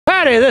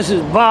Howdy, this is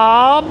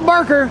Bob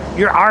Barker,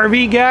 your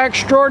RV guy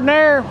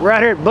extraordinaire. We're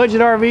out here at Budget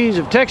RVs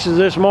of Texas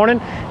this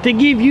morning to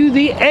give you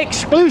the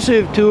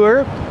exclusive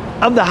tour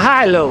of the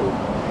high-low.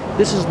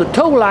 This is the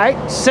Towlite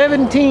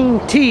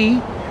 17T,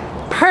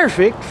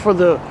 perfect for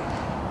the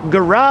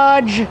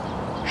garage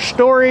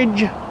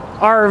storage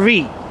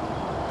RV.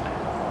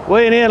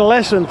 Weighing in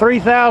less than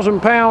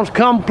 3,000 pounds,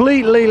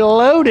 completely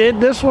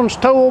loaded. This one's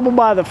towable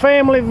by the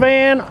family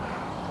van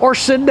or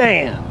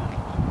sedan.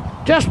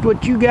 Just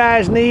what you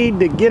guys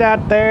need to get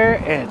out there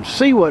and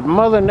see what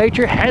Mother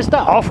Nature has to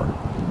offer.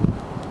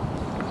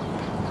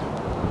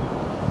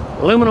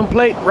 Aluminum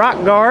plate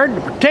rock guard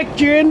to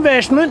protect your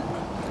investment.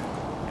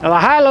 Now, the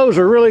high-lows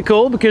are really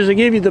cool because they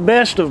give you the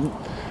best of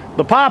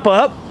the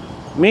pop-up,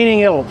 meaning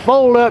it'll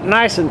fold up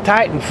nice and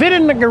tight and fit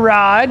in the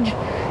garage,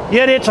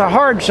 yet it's a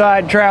hard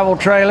side travel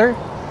trailer,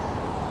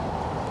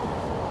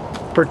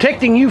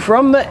 protecting you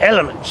from the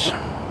elements.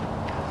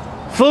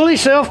 Fully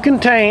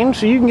self-contained,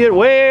 so you can get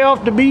way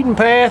off the beaten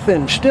path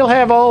and still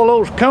have all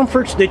those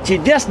comforts that you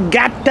just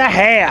got to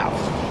have.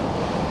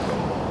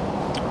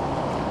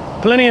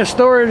 Plenty of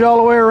storage all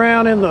the way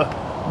around in the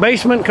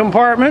basement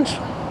compartments.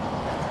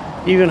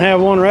 Even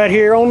have one right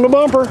here on the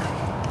bumper.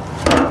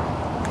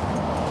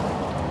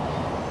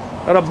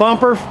 Got a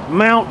bumper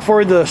mount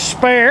for the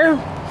spare.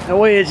 That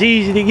way it's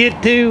easy to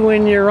get to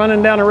when you're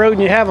running down the road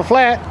and you have a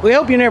flat. We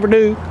hope you never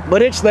do,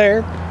 but it's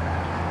there.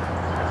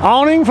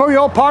 Awning for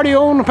your party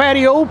on the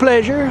patio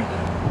pleasure.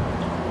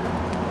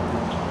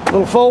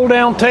 Little fold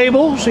down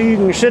table so you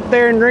can sit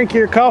there and drink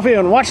your coffee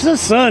and watch the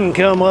sun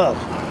come up.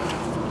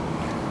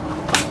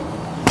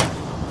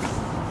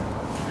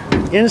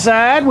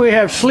 Inside we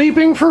have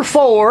sleeping for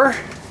 4.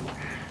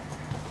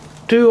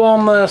 2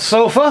 on the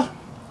sofa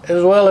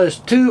as well as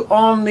 2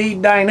 on the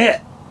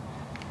dinette.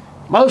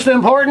 Most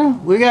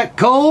important, we got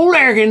cold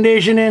air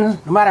conditioning.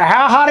 No matter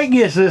how hot it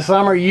gets this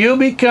summer, you'll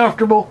be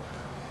comfortable.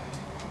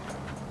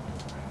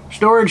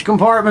 Storage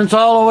compartments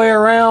all the way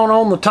around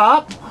on the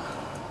top.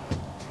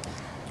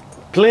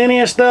 Plenty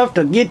of stuff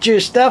to get your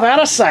stuff out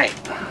of sight.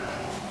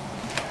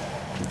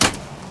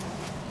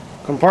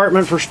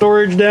 Compartment for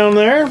storage down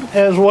there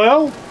as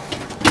well.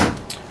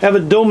 Have a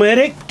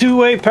Dometic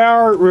 2-way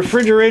power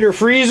refrigerator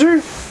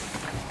freezer.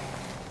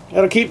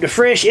 That'll keep the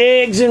fresh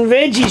eggs and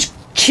veggies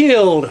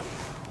chilled.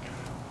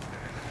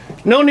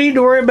 No need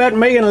to worry about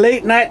making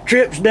late night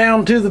trips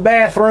down to the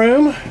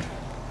bathroom,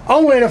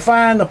 only to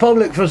find the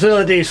public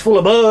facilities full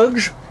of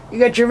bugs. You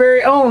got your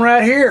very own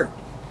right here.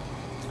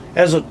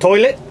 Has a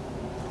toilet,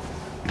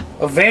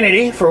 a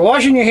vanity for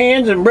washing your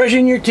hands and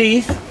brushing your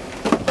teeth,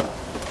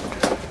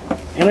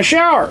 and a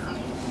shower.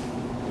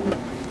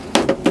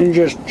 You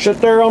just sit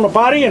there on the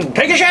potty and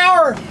take a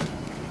shower.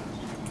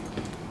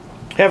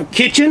 Have a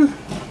kitchen,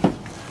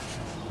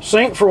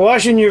 sink for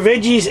washing your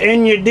veggies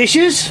and your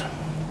dishes,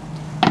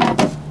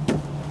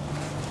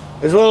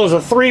 as well as a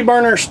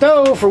 3-burner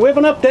stove for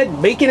whipping up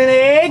that bacon and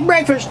egg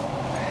breakfast.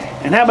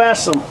 And how about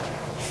some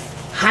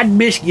hot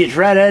biscuits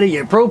right out of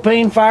your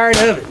propane-fired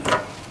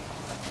oven?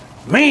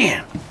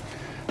 Man,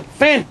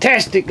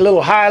 fantastic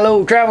little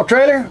high-low travel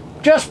trailer.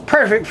 Just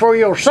perfect for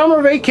your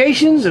summer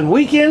vacations and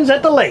weekends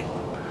at the lake.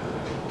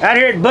 Out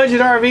here at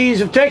Budget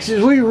RVs of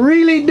Texas, we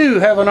really do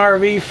have an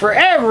RV for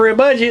every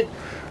budget.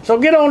 So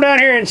get on down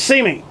here and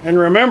see me. And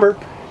remember,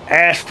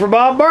 ask for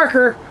Bob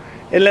Barker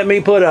and let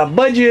me put a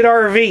budget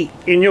RV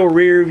in your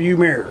rear view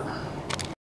mirror.